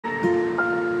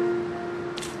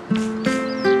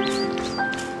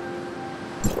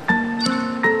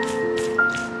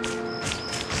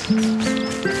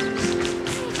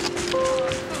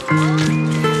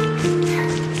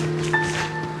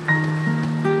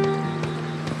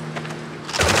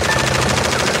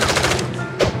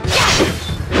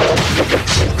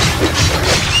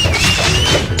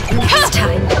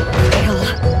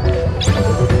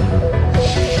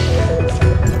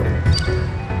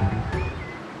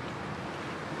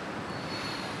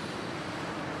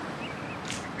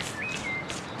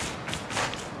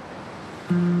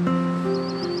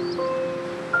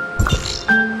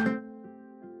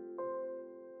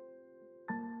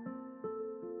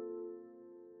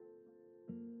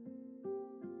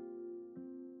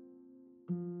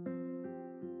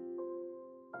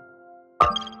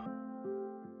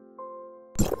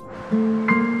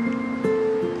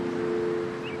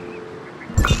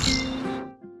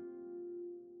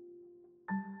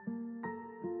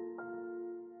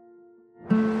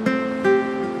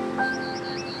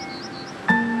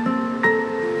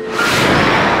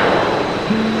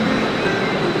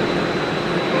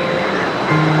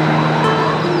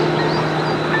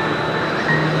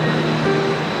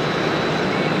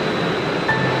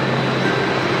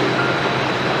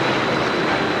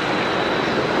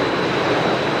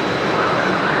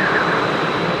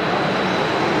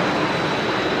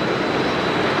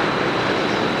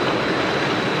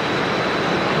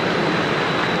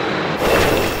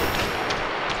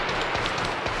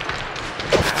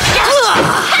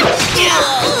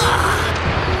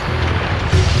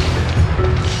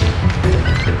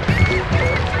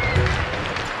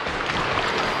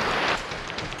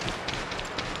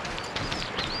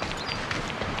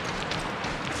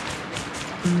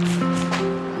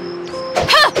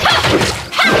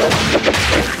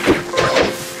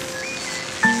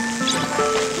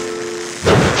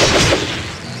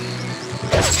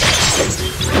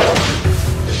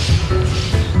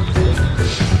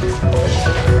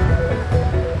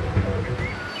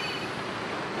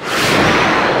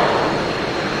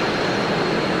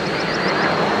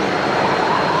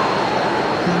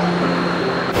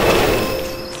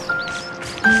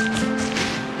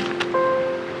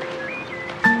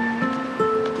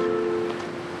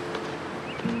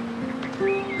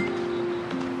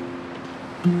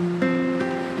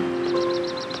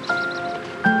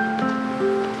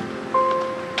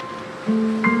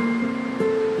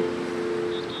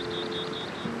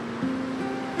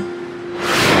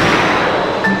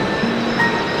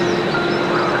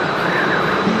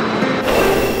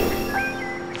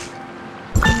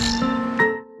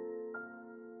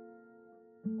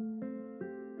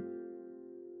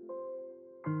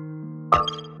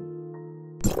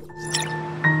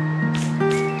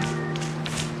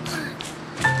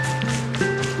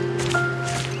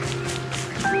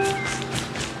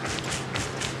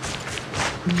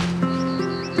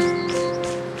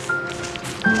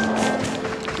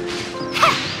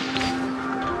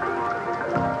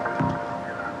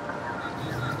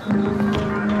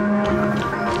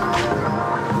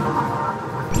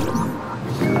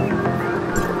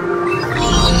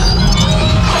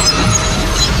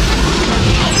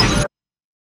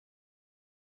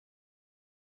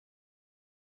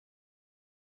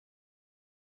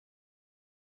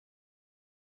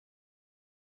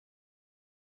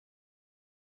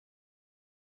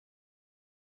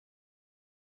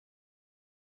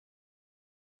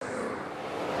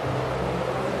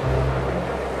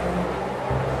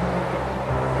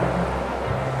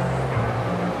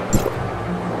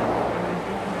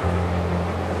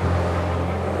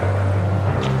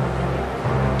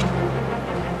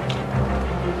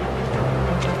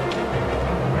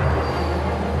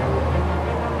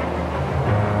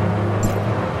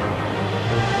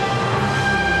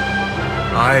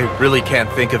I really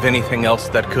can't think of anything else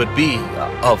that could be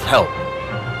of help.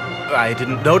 I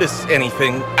didn't notice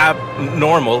anything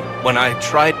abnormal when I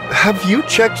tried. Have you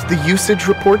checked the usage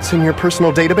reports in your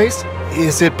personal database?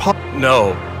 Is it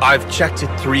No, I've checked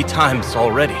it 3 times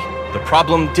already. The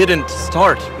problem didn't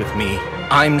start with me.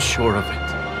 I'm sure of it.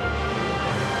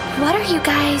 What are you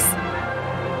guys?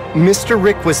 Mr.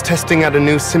 Rick was testing out a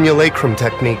new simulacrum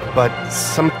technique, but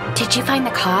Did you find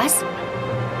the cause?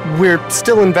 We're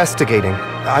still investigating.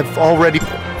 I've already...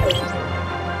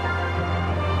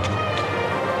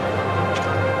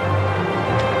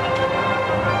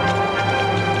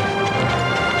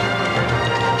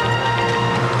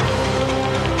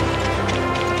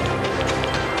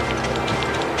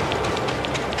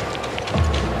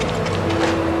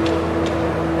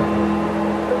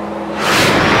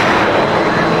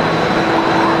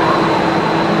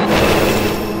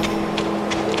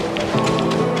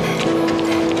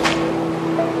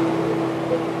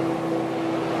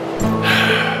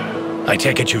 I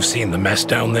take it you've seen the mess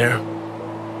down there?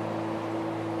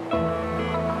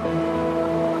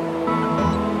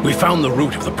 We found the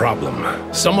root of the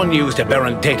problem. Someone used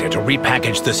aberrant data to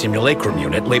repackage the simulacrum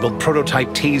unit labeled Prototype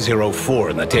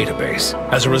T04 in the database.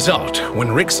 As a result,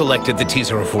 when Rick selected the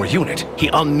T04 unit, he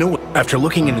unknew it. After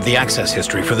looking into the access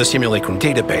history for the simulacrum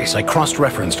database, I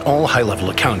cross-referenced all high-level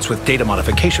accounts with data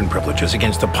modification privileges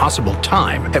against the possible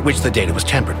time at which the data was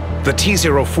tempered. The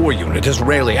T04 unit is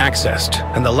rarely accessed,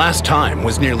 and the last time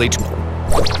was nearly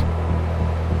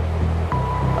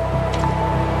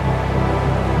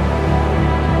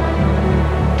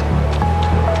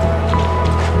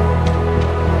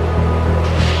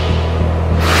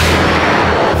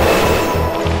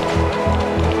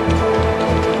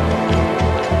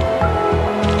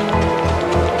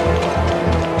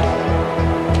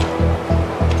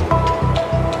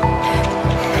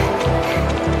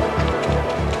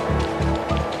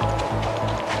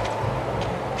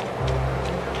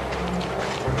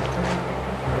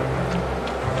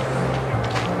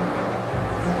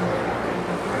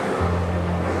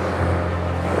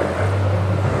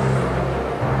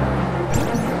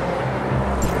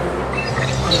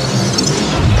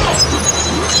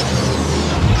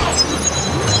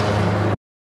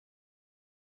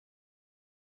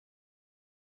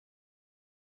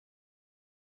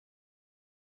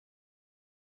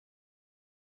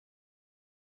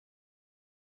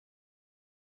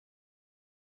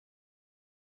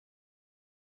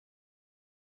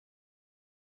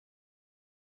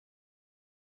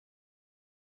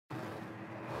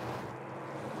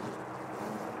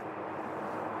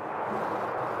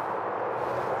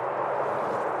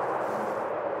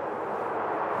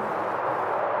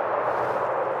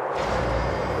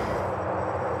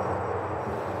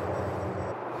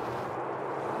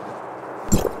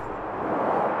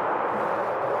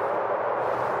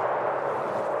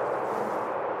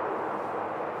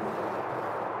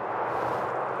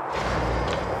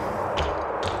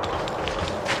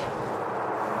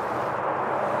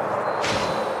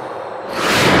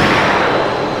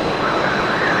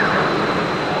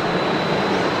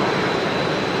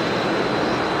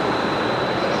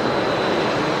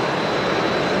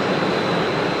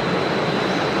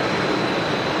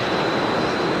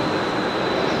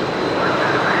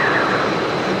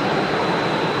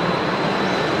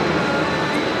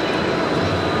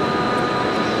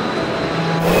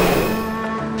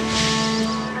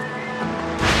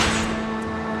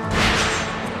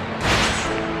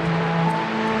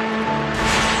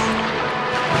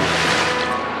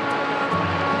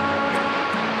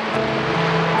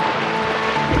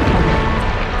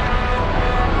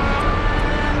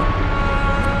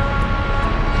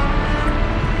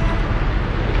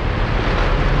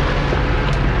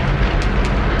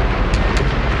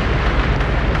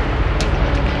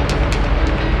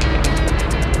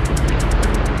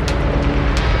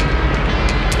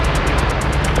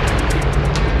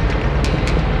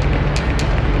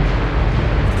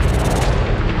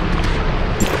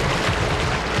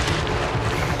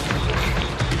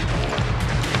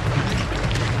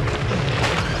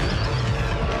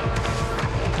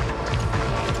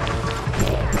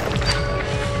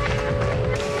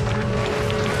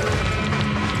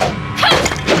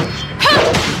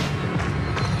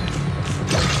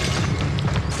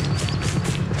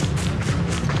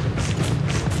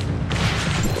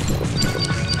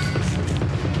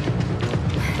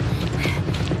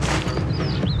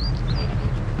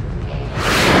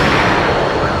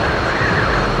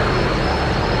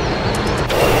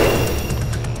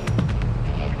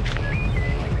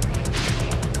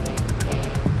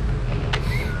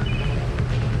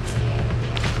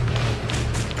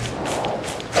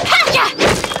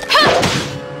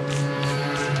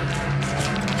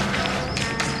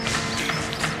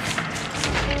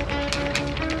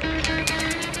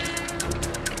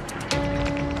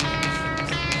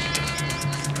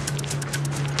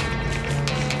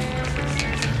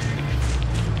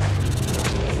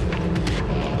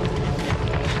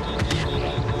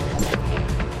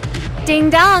Ding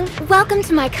dong! Welcome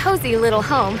to my cozy little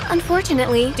home.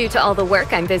 Unfortunately, due to all the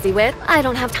work I'm busy with, I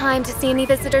don't have time to see any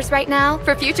visitors right now.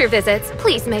 For future visits,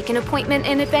 please make an appointment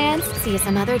in advance. See you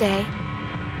some other day.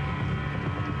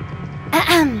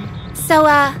 Ahem. So,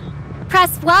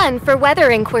 press 1 for weather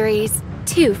inquiries,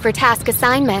 2 for task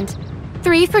assignment,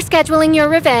 3 for scheduling your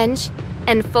revenge,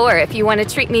 and 4 if you want to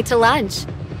treat me to lunch.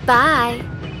 Bye!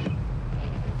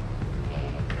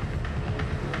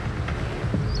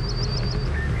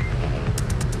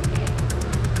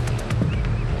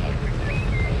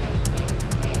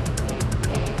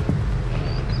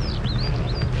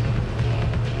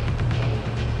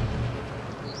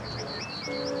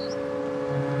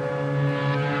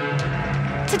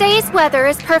 Today's weather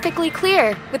is perfectly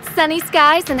clear, with sunny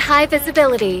skies and high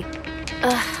visibility.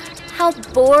 Ugh, how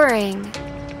boring.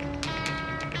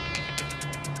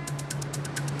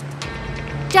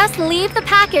 Just leave the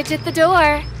package at the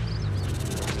door.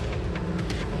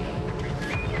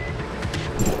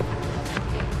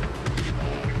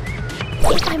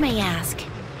 If I may ask,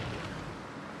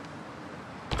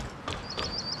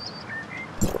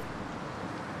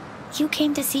 you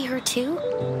came to see her too?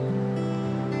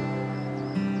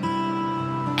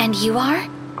 And you are?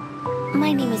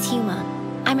 My name is Huma.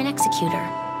 I'm an executor.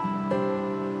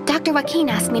 Dr. Joaquin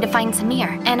asked me to find Samir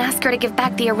and ask her to give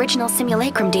back the original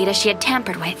simulacrum data she had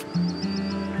tampered with.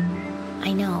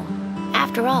 I know.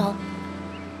 After all,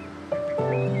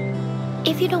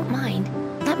 if you don't mind,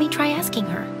 let me try asking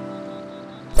her.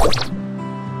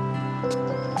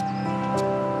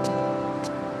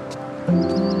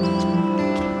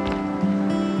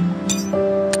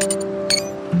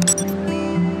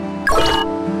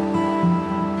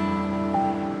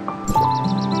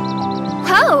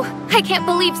 Whoa! I can't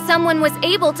believe someone was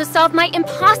able to solve my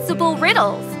impossible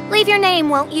riddles. Leave your name,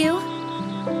 won't you?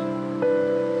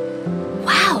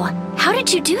 Wow, how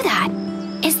did you do that?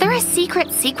 Is there a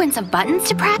secret sequence of buttons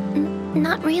to press?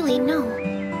 Not really, no.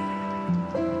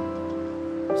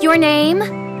 Your name?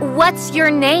 What's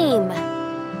your name?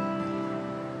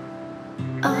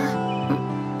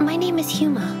 My name is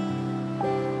Huma.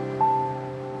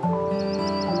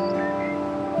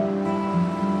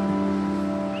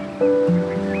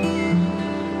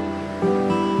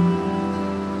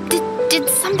 Did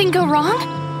something go wrong?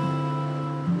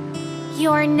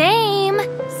 Your name?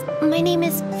 My name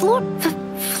is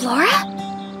Flora?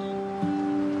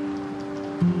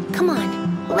 Come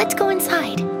on, let's go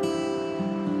inside.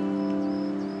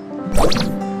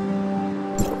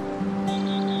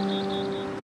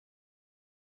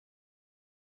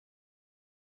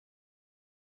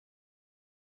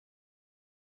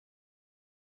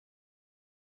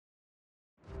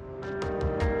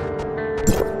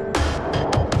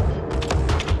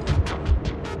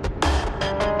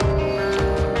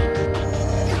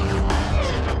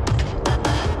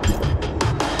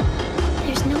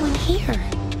 There's no one here.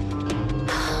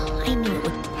 I knew it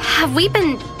would. Have we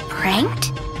been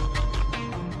pranked?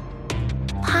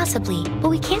 Possibly, but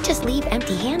we can't just leave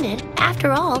empty-handed.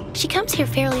 After all, she comes here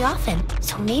fairly often,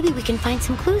 so maybe we can find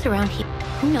some clues around here.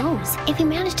 Who knows? If you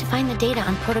manage to find the data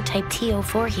on prototype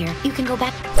T04 here, you can go back